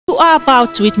are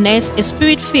about to witness a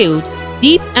spirit-filled,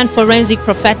 deep and forensic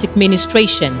prophetic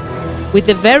ministration with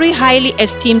the very highly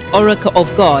esteemed oracle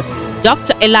of God,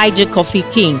 Dr. Elijah Kofi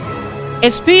King. A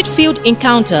spirit-filled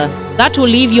encounter that will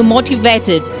leave you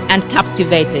motivated and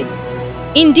captivated.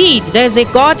 Indeed, there's a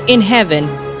God in heaven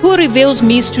who reveals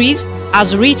mysteries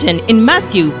as written in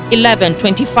Matthew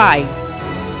 11:25.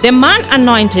 The man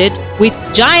anointed with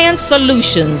giant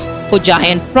solutions for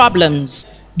giant problems.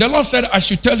 The Lord said, I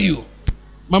should tell you,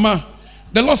 Mama,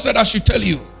 the Lord said I should tell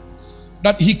you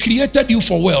that He created you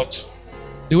for wealth.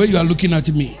 The way you are looking at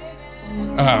me.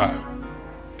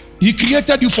 He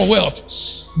created you for wealth.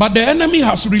 But the enemy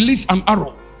has released an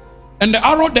arrow. And the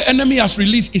arrow the enemy has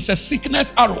released is a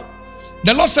sickness arrow.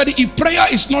 The Lord said, if prayer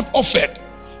is not offered,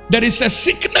 there is a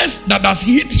sickness that has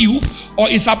hit you or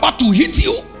is about to hit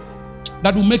you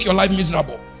that will make your life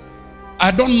miserable.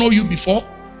 I don't know you before.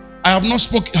 I have not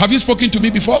spoken. Have you spoken to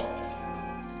me before?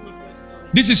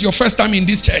 This is your first time in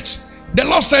this church. The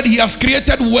Lord said He has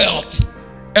created wealth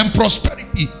and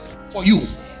prosperity for you.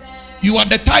 You are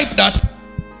the type that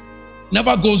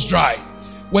never goes dry.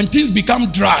 When things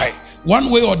become dry,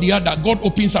 one way or the other, God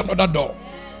opens another door.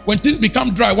 When things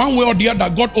become dry, one way or the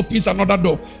other, God opens another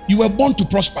door. You were born to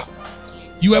prosper.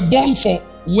 You were born for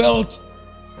wealth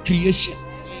creation.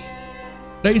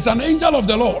 There is an angel of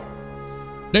the Lord.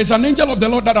 There is an angel of the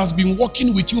Lord that has been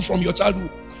walking with you from your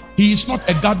childhood. He is not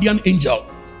a guardian angel.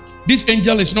 This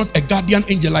angel is not a guardian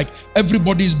angel like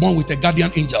everybody is born with a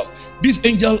guardian angel. This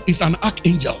angel is an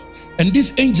archangel. And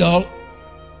this angel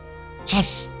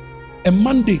has a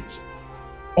mandate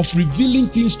of revealing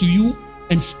things to you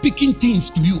and speaking things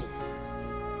to you.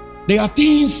 There are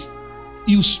things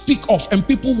you speak of and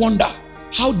people wonder,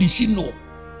 how did she know?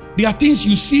 There are things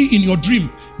you see in your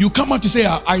dream. You come out to say,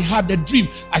 I had a dream.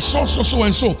 I saw so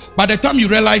and so. By the time you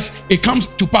realize it comes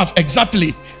to pass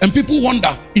exactly. And people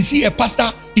wonder, is he a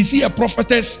pastor? Is he a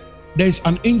prophetess? There is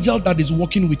an angel that is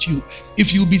working with you.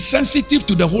 If you be sensitive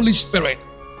to the Holy Spirit,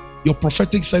 your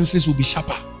prophetic senses will be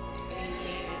sharper.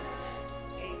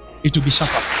 It will be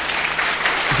sharper.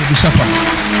 It will be sharper.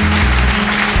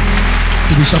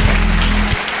 It will be sharper.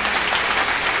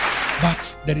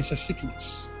 But there is a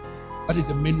sickness. That is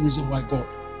the main reason why God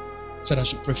said I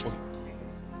should pray for you.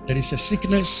 There is a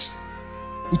sickness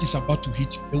which is about to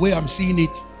hit you. The way I'm seeing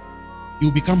it, you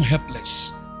will become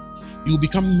helpless. You will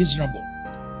become miserable.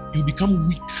 You will become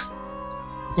weak.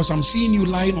 Because I'm seeing you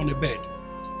lying on a bed.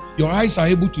 Your eyes are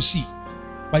able to see,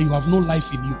 but you have no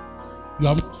life in you. You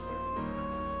have.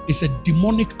 It's a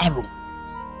demonic arrow.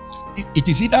 It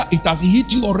is either it has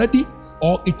hit you already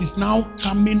or it is now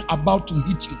coming about to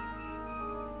hit you.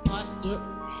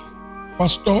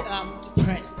 Pastor, I'm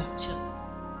depressed actually.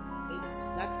 It's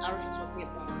that arrow you're talking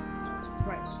about. I'm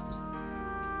depressed.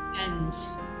 And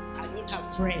I don't have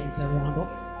friends around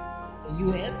the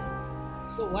US.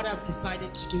 So what I've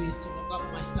decided to do is to look up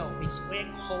myself. It's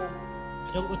work, home.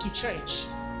 I don't go to church.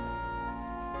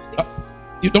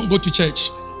 You don't go to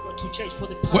church? I don't go to church for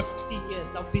the past 16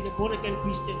 years. I've been a born-again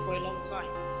Christian for a long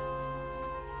time.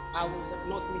 I was at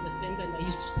North Mid Assembly and I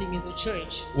used to sing in the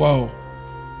church. Wow.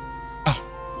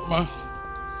 Mama,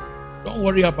 don't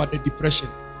worry about the depression.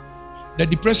 The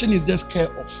depression is just care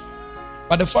of.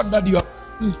 But the fact that you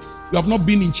have not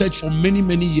been in church for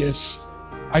many years,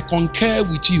 I concur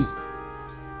with you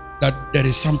that there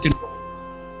is something wrong.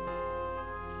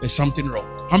 There's something wrong.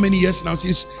 How many years now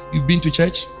since you've been to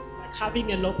church? Like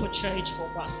having a local church for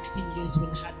about 16 years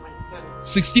when I had my son.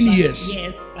 16 years?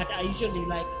 Yes, but I usually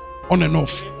like on and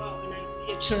off. When I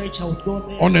see a church, I would go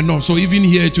there. On and off. So even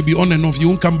here to be on and off, you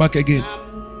won't come back again.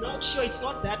 I'm not sure it's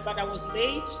not that, but I was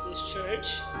late to this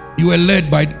church. You were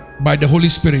led by the Holy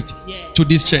Spirit to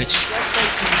this church.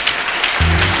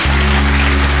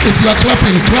 If you are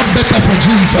clapping, clap better for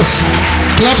Jesus.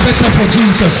 Clap better for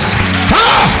Jesus.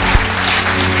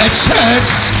 A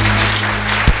church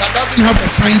that doesn't have a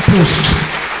signpost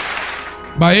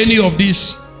by any of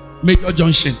these major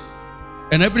junction.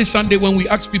 And every Sunday when we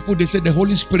ask people, they say the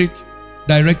Holy Spirit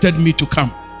directed me to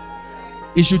come.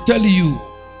 It should tell you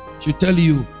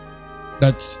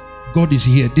that God is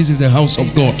here. This is the house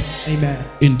of God. Amen.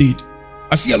 Indeed.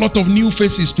 I see a lot of new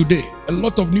faces today. A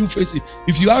lot of new faces.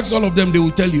 If you ask all of them, they will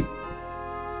tell you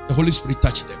the Holy Spirit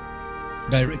touched them,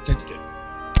 directed them.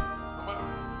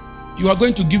 You are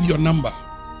going to give your number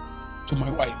to my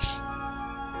wife.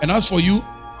 And as for you,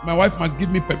 my wife must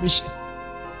give me permission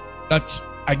that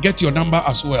I get your number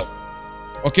as well.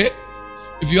 Okay?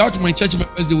 If you ask my church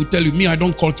members, they will tell you, me, I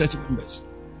don't call church members.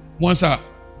 Once, the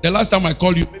last time I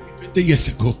called you, maybe 20 years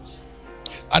ago.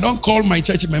 I don't call my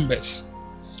church members.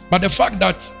 But the fact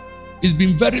that it's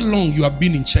been very long you have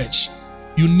been in church,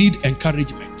 you need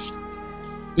encouragement.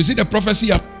 You see the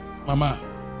prophecy Mama,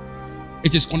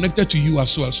 it is connected to you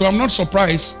as well. So I'm not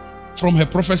surprised from her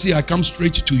prophecy. I come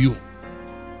straight to you.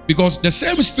 Because the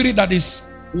same spirit that is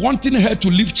wanting her to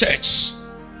leave church,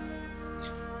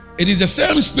 it is the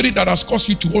same spirit that has caused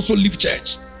you to also leave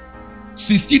church.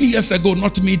 16 years ago,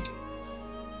 not made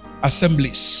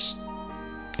assemblies.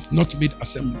 Not made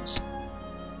assemblies.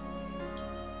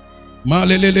 Mama,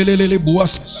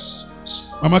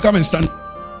 come and stand.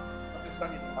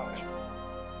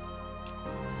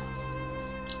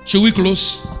 Should we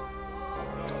close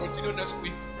and continue next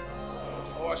week?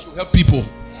 Or I should help people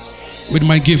with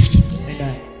my gift?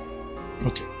 Amen.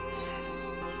 Okay.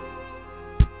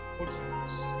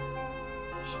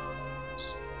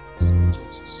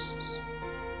 Jesus.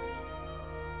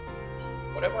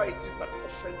 Whatever it is that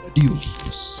offended you,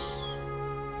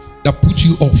 that put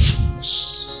you off,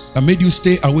 that made you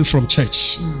stay away from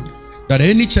church, that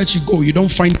any church you go, you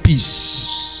don't find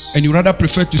peace, and you rather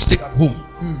prefer to stay at home.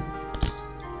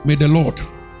 May the Lord deal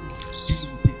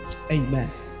with it. Amen.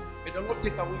 May the Lord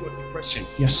take away your depression.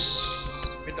 Yes.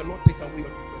 May the Lord take away your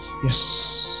depression.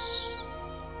 Yes.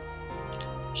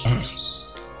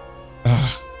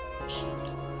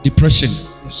 Depression.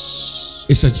 Yes.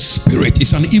 It's a spirit.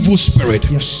 It's an evil spirit.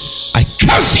 Yes. I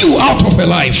cast you out of her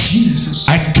life. Jesus.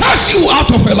 I cast you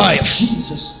out of her life.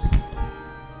 Jesus.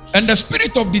 And the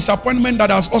spirit of disappointment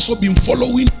that has also been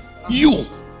following you.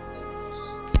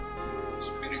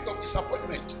 Spirit of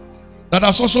disappointment that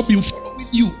has also been following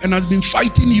you and has been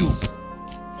fighting you.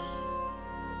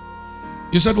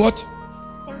 You said what?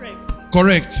 Correct.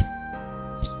 Correct.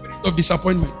 Spirit of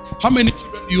disappointment. How many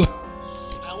children do you have?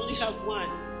 I only have one.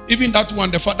 Even that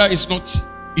one, the father is not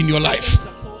in your life.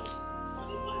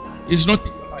 It's not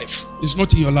in your life. It's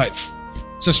not in your life.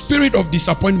 It's a spirit of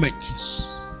disappointment.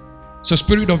 It's a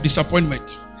spirit of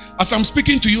disappointment. As I'm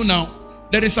speaking to you now,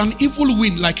 there is an evil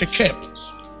wind like a cap,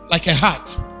 like a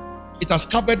hat. It has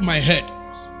covered my head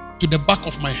to the back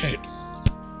of my head.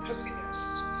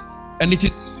 Heaviness. And it is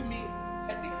giving me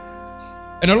headache.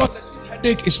 And a lot of this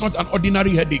headache is not an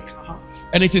ordinary headache.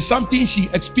 And it is something she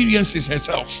experiences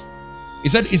herself. He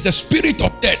said it's the spirit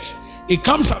of death. It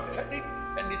comes as a headache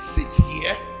and it sits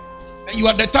here. And you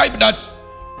are the type that,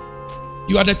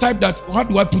 how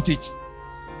do I put it?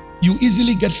 You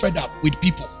easily get fed up with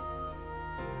people.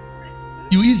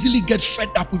 You easily get fed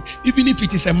up with, even if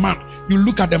it is a man, you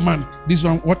look at the man, this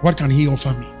one, what can he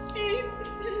offer me?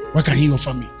 What can he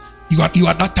offer me? You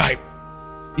are that type.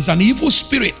 It's an evil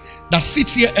spirit that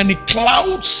sits here and it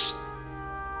clouds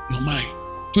your mind.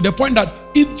 To the point that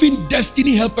even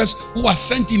destiny helpers who are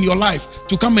sent in your life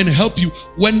to come and help you,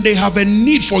 when they have a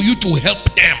need for you to help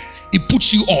them, it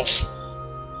puts you off.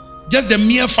 Just the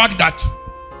mere fact that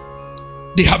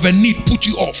they have a need put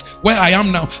you off. Where I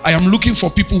am now, I am looking for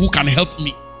people who can help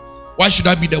me. Why should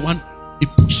I be the one? It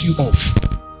puts you off.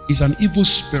 It's an evil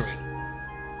spirit.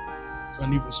 It's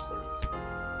an evil spirit.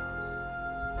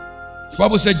 The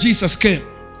Bible said Jesus came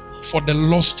for the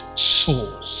lost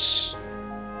souls.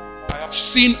 I have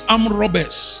seen armed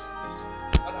robbers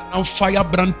that are now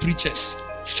firebrand preachers,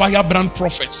 firebrand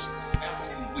prophets. I have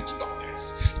seen witch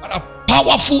doctors that are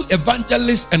powerful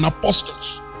evangelists and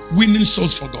apostles winning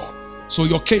souls for God. So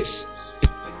your case is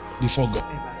before God.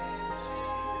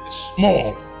 It is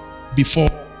small before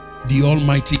the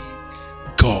Almighty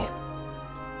God.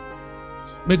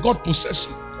 May God possess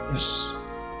you. Yes.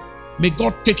 May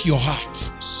God take your heart.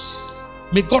 Yes.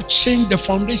 May God change the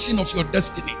foundation of your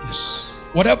destiny. Yes.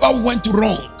 Whatever went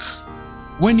wrong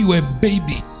when you were a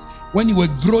baby, when you were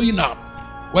growing up,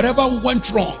 whatever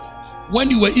went wrong when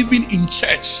you were even in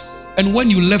church and when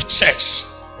you left church,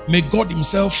 may God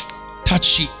himself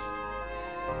touch you.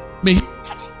 May he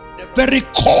touch the very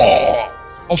core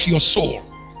of your soul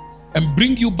and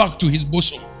bring you back to his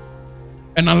bosom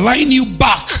and align you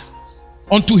back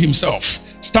unto himself.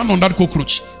 Stand on that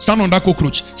cockroach. Stand on that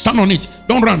cockroach. Stand on it.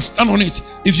 Don't run. Stand on it.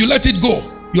 If you let it go,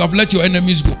 you have let your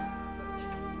enemies go.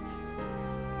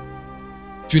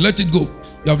 If you let it go,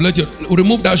 you have let your...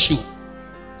 Remove that shoe.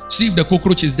 See if the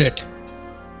cockroach is dead.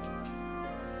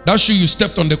 That shoe you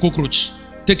stepped on the cockroach.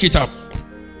 Take it up.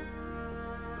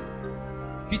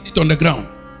 Hit it on the ground.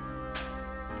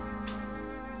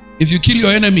 If you kill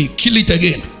your enemy, kill it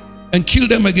again. And kill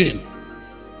them again.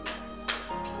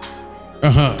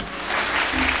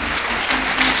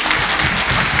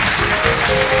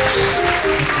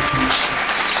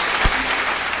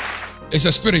 It's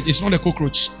a spirit. It's not a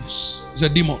cockroach. It's a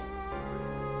demon.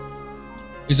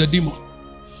 It's a demon.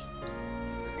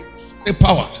 Say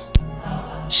power.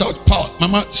 Shout power.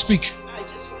 Mama, speak. I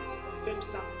just want to confirm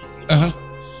something. I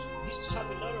used to have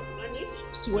a lot of money. I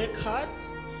used to work hard.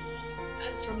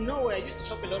 And from nowhere, I used to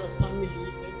help a lot of family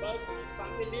members, my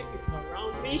family, people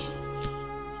around me.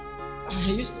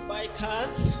 I used to buy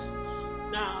cars.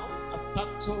 Now I've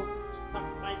packed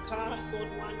my car, sold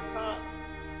one car.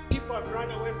 People have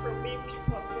run away from me.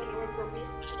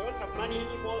 I don't have money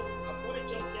anymore. I've got a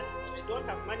job, yes, but I don't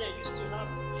have money I used to have.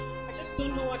 I just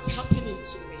don't know what's happening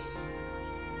to me.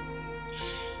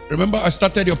 Remember, I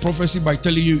started your prophecy by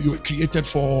telling you you were created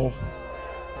for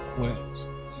wealth.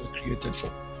 You were created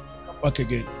for. Come back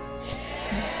again.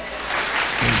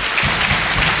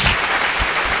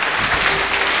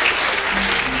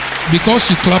 Because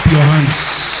you clap your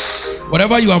hands,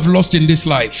 whatever you have lost in this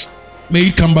life, may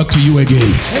it come back to you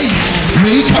again.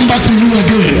 May it come back to you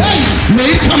again.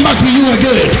 May it come back to you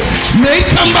again. May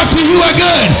it come back to you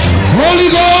again.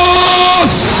 Holy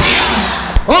Ghost!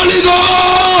 Holy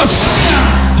Ghost!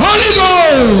 Holy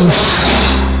Ghost!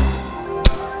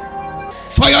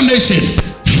 Fire Nation!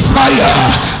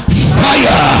 Fire!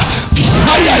 Fire!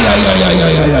 Fire!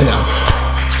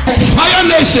 Fire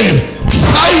Nation!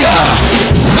 Fire!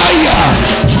 Fire!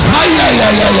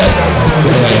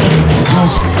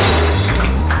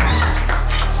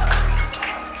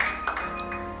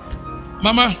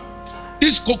 Mama,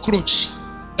 this cockroach,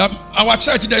 our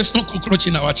church, there is no cockroach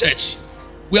in our church.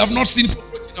 We have not seen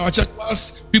cockroach in our church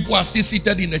whilst people are still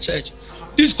seated in the church.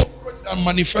 This cockroach that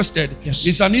manifested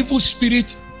is an evil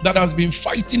spirit that has been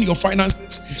fighting your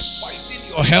finances,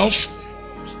 fighting your health.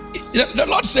 The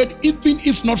Lord said, even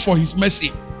if not for his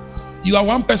mercy, you are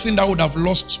one person that would have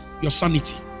lost your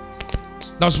sanity.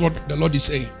 That's what the Lord is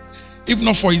saying. If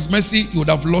not for his mercy, you would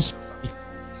have lost your sanity.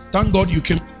 Thank God you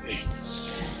came today.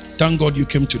 Thank God you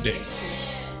came today.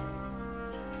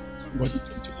 Thank God you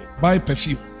came today. Buy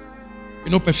perfume.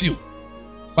 You know perfume?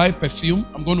 Buy perfume.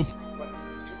 I'm going to buy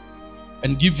perfume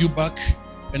and give you back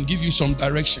and give you some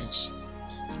directions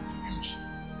to use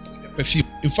the perfume.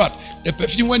 In fact, the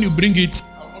perfume, when you bring it,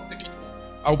 I'll not take it.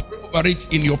 I'll pray over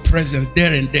it in your presence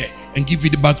there and there and give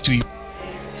it back to you.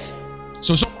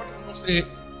 So somebody will say,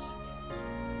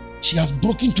 she has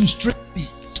broken too straightly.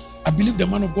 I believe the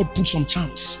man of God put some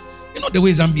charms. You know the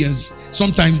way Zambians,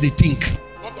 sometimes they think,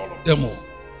 not all of them,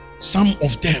 some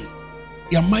of them,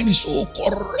 their mind is so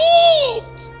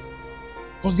corrupt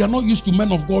because they are not used to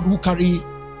men of God who carry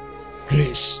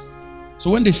grace.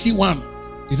 So when they see one,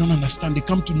 they don't understand. They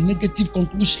come to negative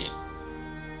conclusion.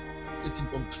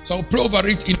 So I'll pray over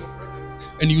it in your presence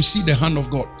and you see the hand of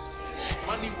God.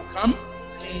 Money will come.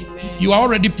 Amen. You are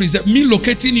already present. Me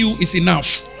locating you is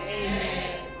enough.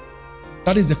 Amen.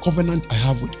 That is the covenant I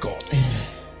have with God. Amen.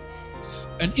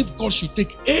 And if God should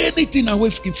take anything away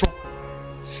from,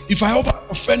 if I ever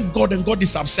offend God and God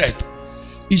is upset,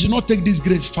 he should not take this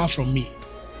grace far from me.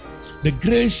 The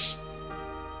grace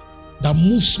that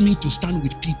moves me to stand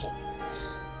with people.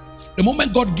 The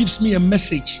moment God gives me a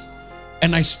message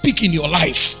and I speak in your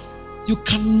life, you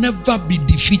can never be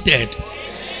defeated.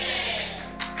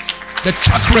 The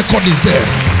track record is there.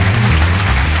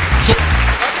 So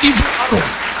that evil arrow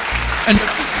and the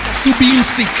vision of you being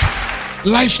sick,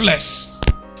 lifeless,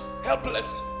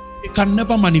 helpless, it can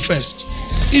never manifest.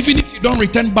 Even if you don't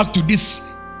return back to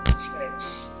this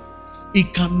church,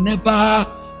 it can never.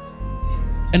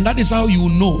 And that is how you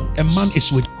know a man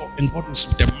is with God and God is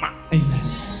with a man.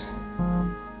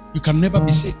 Amen. You can never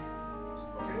be saved.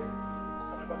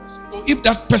 So if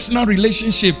that personal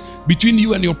relationship between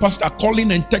you and your pastor,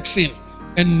 calling and texting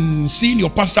and seeing your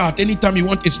pastor at any time you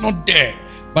want, is not there,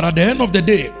 but at the end of the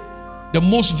day, the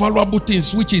most valuable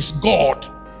things, which is God,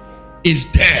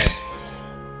 is there,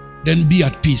 then be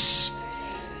at peace.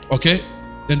 Okay?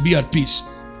 Then be at peace.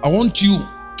 I want you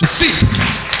to sit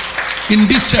in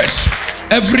this church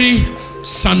every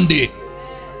Sunday.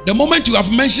 The moment you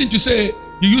have mentioned to say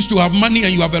you used to have money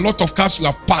and you have a lot of cars you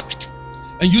have packed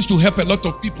and used to help a lot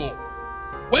of people,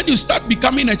 when you start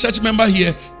becoming a church member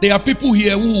here, there are people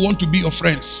here who want to be your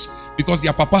friends because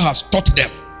their papa has taught them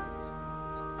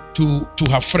to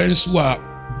have friends who are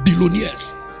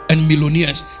billionaires and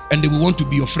millionaires, and they will want to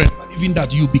be your friend. But even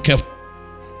that, you be careful.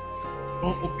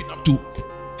 Don't open up to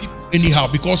people anyhow,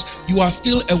 because you are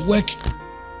still a work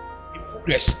in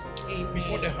progress. Amen.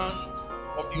 Before the hand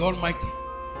of the Almighty.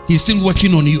 He's still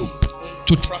working on you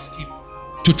to trust him,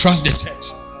 to trust the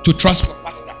church, to trust your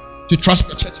pastor, to trust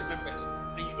your church members.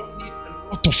 And you don't need a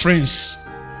lot of friends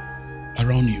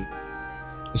around you,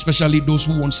 especially those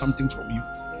who want something from you.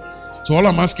 So all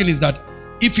I'm asking is that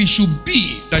if it should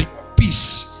be that you have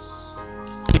peace,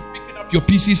 you're picking up your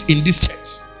pieces in this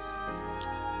church,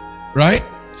 right?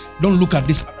 Don't look at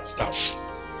this other stuff.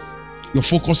 Your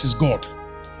focus is God.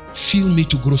 Feel me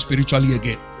to grow spiritually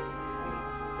again.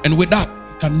 And with that,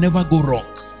 you can never go wrong.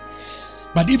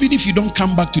 But even if you don't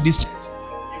come back to this church,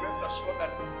 you rest assured that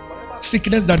whatever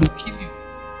sickness that will kill you,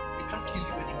 it can't kill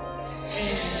you anymore.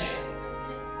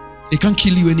 It can't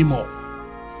kill you anymore.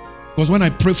 Because when I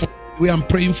pray for the way I'm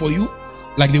praying for you,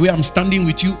 like the way I'm standing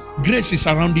with you, grace is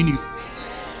surrounding you.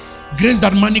 Grace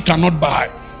that money cannot buy.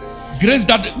 Grace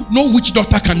that no witch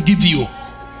doctor can give you.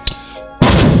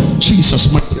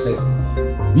 Jesus mighty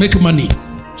name. Make money.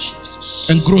 Jesus.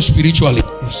 And grow spiritually.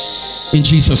 Yes. In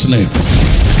Jesus' name.